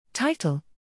Title: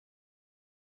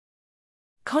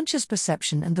 Conscious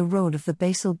Perception and the Role of the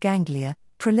Basal Ganglia,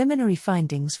 Preliminary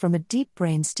Findings from a Deep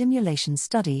Brain Stimulation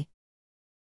Study.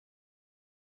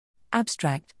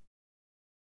 Abstract: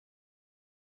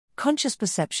 Conscious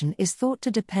perception is thought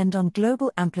to depend on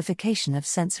global amplification of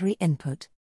sensory input.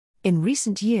 In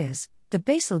recent years, the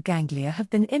basal ganglia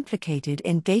have been implicated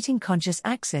in gating conscious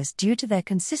access due to their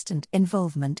consistent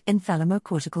involvement in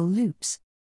thalamocortical loops.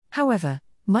 However,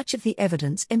 much of the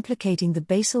evidence implicating the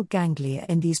basal ganglia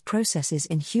in these processes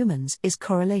in humans is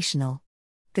correlational.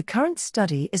 The current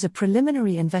study is a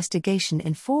preliminary investigation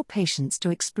in 4 patients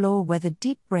to explore whether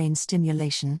deep brain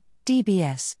stimulation,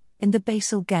 DBS, in the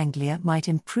basal ganglia might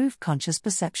improve conscious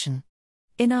perception.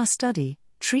 In our study,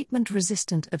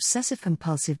 treatment-resistant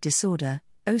obsessive-compulsive disorder,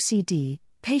 OCD,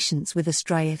 patients with a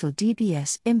striatal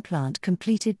DBS implant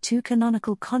completed 2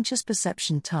 canonical conscious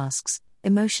perception tasks: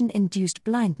 emotion-induced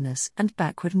blindness and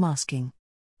backward masking.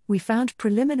 We found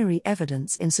preliminary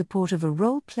evidence in support of a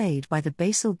role played by the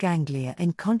basal ganglia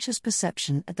in conscious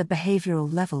perception at the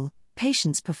behavioral level.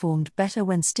 Patients performed better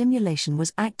when stimulation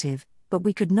was active, but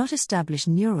we could not establish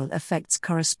neural effects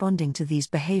corresponding to these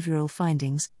behavioral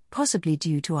findings, possibly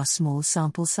due to our small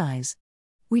sample size.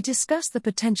 We discuss the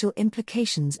potential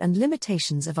implications and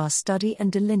limitations of our study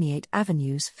and delineate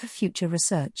avenues for future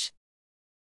research.